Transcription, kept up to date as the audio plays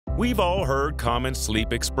We've all heard common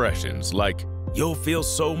sleep expressions like, "You'll feel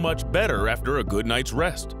so much better after a good night's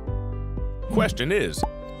rest." Question is,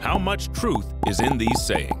 how much truth is in these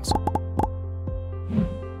sayings?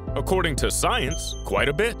 According to science, quite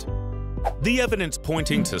a bit. The evidence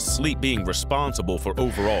pointing to sleep being responsible for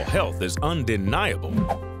overall health is undeniable.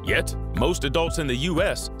 Yet, most adults in the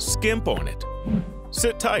US skimp on it.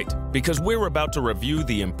 Sit tight, because we're about to review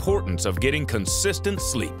the importance of getting consistent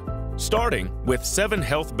sleep, starting with 7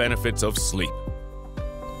 health benefits of sleep.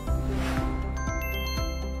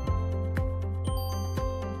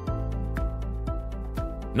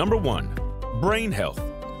 Number 1. Brain health.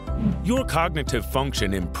 Your cognitive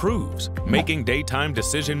function improves, making daytime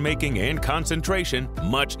decision-making and concentration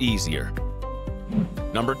much easier.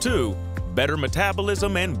 Number 2. Better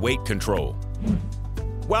metabolism and weight control.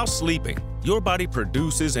 While sleeping, your body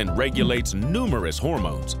produces and regulates numerous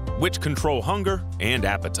hormones, which control hunger and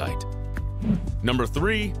appetite. Number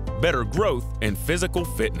 3. Better growth and physical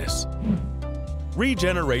fitness.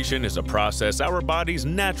 Regeneration is a process our bodies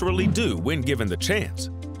naturally do when given the chance,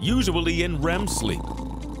 usually in REM sleep.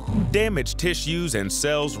 Damaged tissues and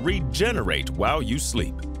cells regenerate while you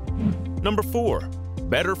sleep. Number 4.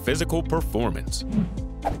 Better physical performance.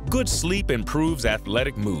 Good sleep improves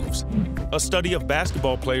athletic moves. A study of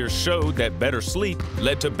basketball players showed that better sleep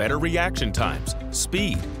led to better reaction times,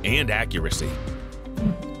 speed, and accuracy.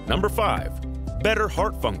 Number 5. Better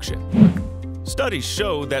heart function. Studies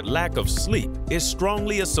show that lack of sleep is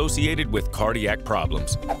strongly associated with cardiac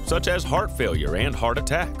problems, such as heart failure and heart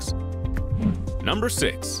attacks. Number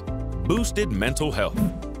 6. Boosted mental health.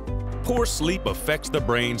 Poor sleep affects the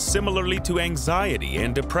brain similarly to anxiety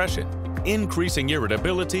and depression, increasing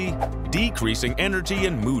irritability, decreasing energy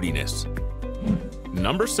and moodiness.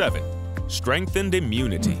 Number 7. Strengthened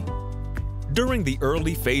immunity. During the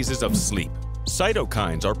early phases of sleep,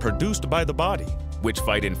 cytokines are produced by the body, which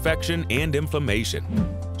fight infection and inflammation,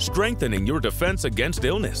 strengthening your defense against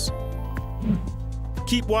illness.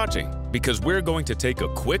 Keep watching, because we're going to take a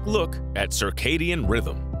quick look at circadian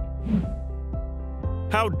rhythm.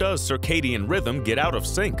 How does circadian rhythm get out of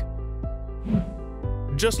sync?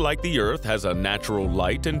 Just like the Earth has a natural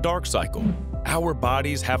light and dark cycle, our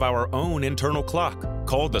bodies have our own internal clock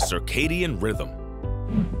called the circadian rhythm.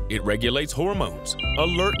 It regulates hormones,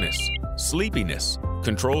 alertness, sleepiness,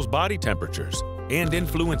 controls body temperatures, and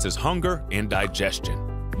influences hunger and digestion.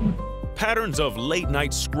 Patterns of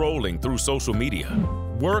late-night scrolling through social media,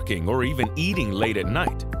 working, or even eating late at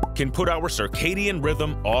night can put our circadian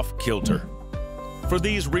rhythm off kilter. For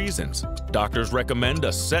these reasons, doctors recommend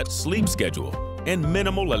a set sleep schedule and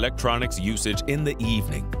minimal electronics usage in the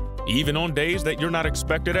evening, even on days that you're not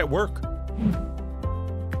expected at work.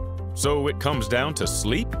 So it comes down to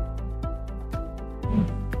sleep?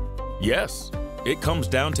 Yes, it comes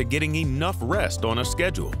down to getting enough rest on a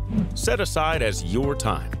schedule, set aside as your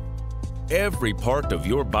time. Every part of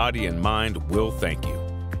your body and mind will thank you.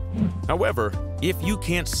 However, if you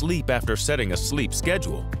can't sleep after setting a sleep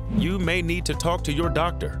schedule, you may need to talk to your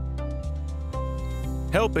doctor.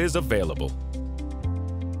 Help is available.